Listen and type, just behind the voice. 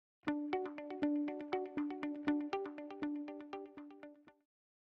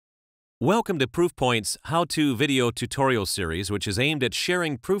Welcome to Proofpoint's how-to video tutorial series, which is aimed at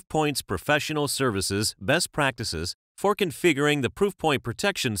sharing Proofpoint's professional services best practices for configuring the Proofpoint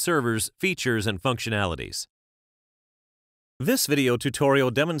Protection Server's features and functionalities. This video tutorial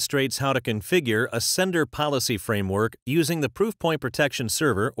demonstrates how to configure a sender policy framework using the Proofpoint Protection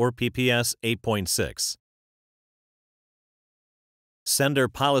Server, or PPS 8.6. Sender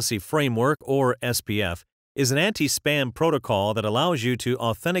Policy Framework, or SPF, is an anti-spam protocol that allows you to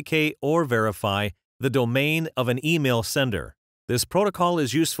authenticate or verify the domain of an email sender. This protocol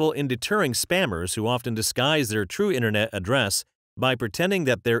is useful in deterring spammers who often disguise their true internet address by pretending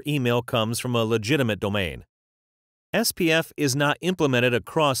that their email comes from a legitimate domain. SPF is not implemented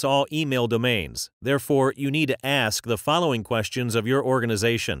across all email domains. Therefore, you need to ask the following questions of your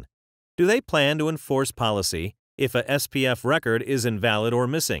organization. Do they plan to enforce policy if a SPF record is invalid or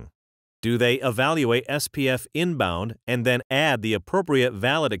missing? Do they evaluate SPF inbound and then add the appropriate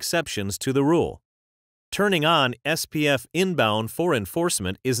valid exceptions to the rule? Turning on SPF inbound for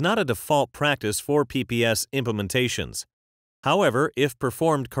enforcement is not a default practice for PPS implementations. However, if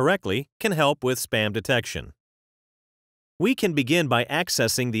performed correctly, can help with spam detection. We can begin by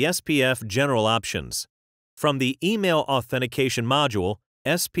accessing the SPF general options. From the Email Authentication module,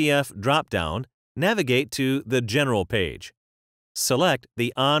 SPF dropdown, navigate to the General page. Select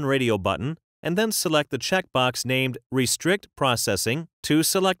the On Radio button and then select the checkbox named Restrict Processing to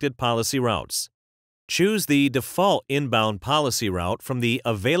Selected Policy Routes. Choose the default inbound policy route from the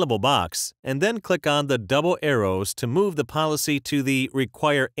Available box and then click on the double arrows to move the policy to the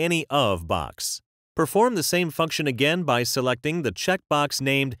Require Any of box. Perform the same function again by selecting the checkbox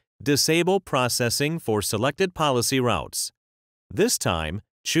named Disable Processing for Selected Policy Routes. This time,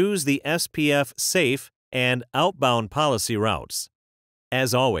 choose the SPF Safe and Outbound policy routes.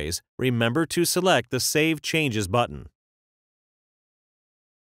 As always, remember to select the Save Changes button.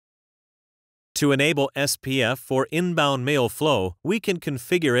 To enable SPF for inbound mail flow, we can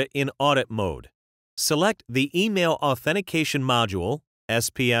configure it in audit mode. Select the Email Authentication module,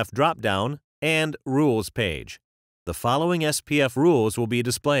 SPF dropdown, and Rules page. The following SPF rules will be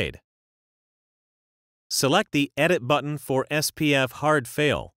displayed. Select the Edit button for SPF hard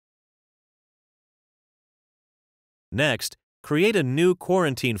fail. Next, create a new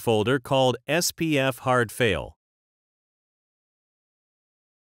quarantine folder called SPF Hard Fail.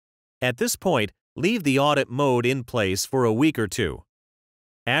 At this point, leave the audit mode in place for a week or two.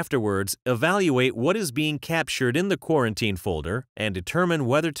 Afterwards, evaluate what is being captured in the quarantine folder and determine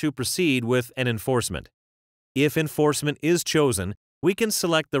whether to proceed with an enforcement. If enforcement is chosen, we can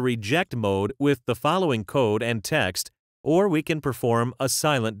select the Reject mode with the following code and text, or we can perform a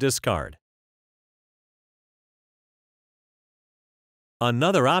silent discard.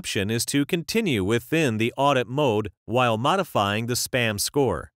 Another option is to continue within the audit mode while modifying the spam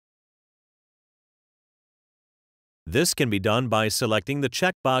score. This can be done by selecting the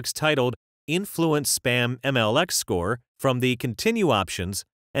checkbox titled Influence Spam MLX Score from the Continue options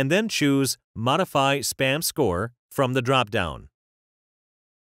and then choose Modify Spam Score from the drop-down.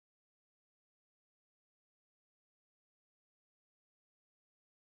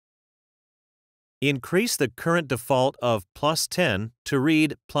 Increase the current default of +10 to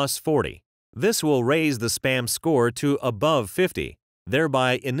read +40. This will raise the spam score to above 50,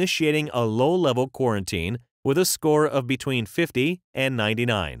 thereby initiating a low-level quarantine with a score of between 50 and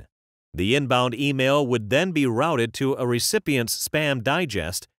 99. The inbound email would then be routed to a recipient's spam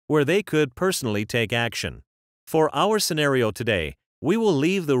digest where they could personally take action. For our scenario today, we will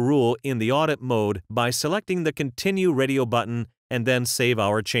leave the rule in the audit mode by selecting the Continue Radio button and then save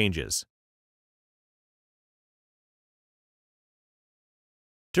our changes.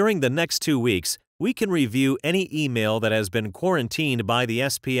 During the next 2 weeks, we can review any email that has been quarantined by the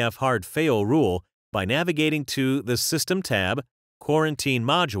SPF Hard Fail rule by navigating to the System tab, Quarantine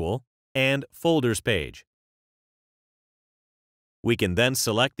module, and Folders page. We can then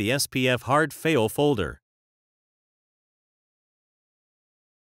select the SPF Hard Fail folder.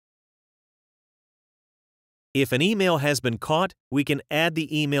 If an email has been caught, we can add the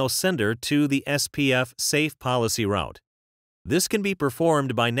email sender to the SPF Safe policy route. This can be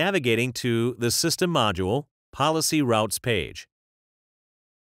performed by navigating to the System module, Policy Routes page.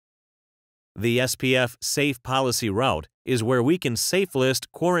 The SPF Safe policy route is where we can safe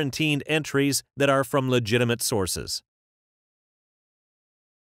list quarantined entries that are from legitimate sources.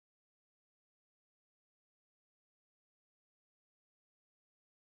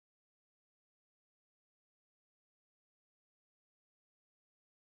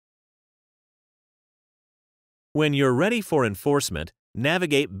 When you're ready for enforcement,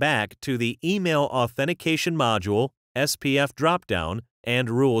 navigate back to the Email Authentication module, SPF dropdown, and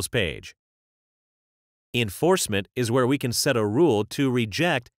Rules page. Enforcement is where we can set a rule to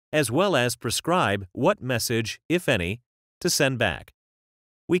reject as well as prescribe what message, if any, to send back.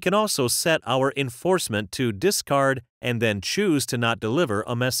 We can also set our enforcement to discard and then choose to not deliver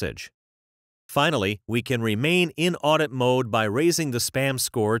a message. Finally, we can remain in audit mode by raising the spam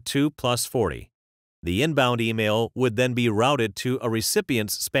score to +40. The inbound email would then be routed to a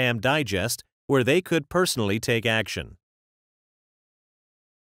recipient's spam digest where they could personally take action.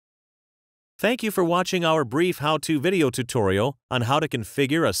 Thank you for watching our brief how-to video tutorial on how to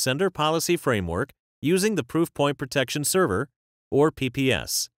configure a sender policy framework using the Proofpoint Protection Server, or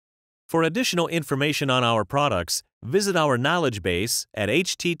PPS. For additional information on our products, visit our knowledge base at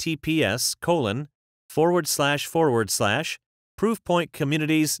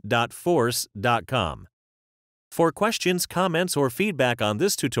https://proofpointcommunities.force.com. For questions, comments, or feedback on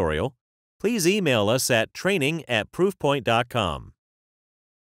this tutorial, please email us at training@proofpoint.com.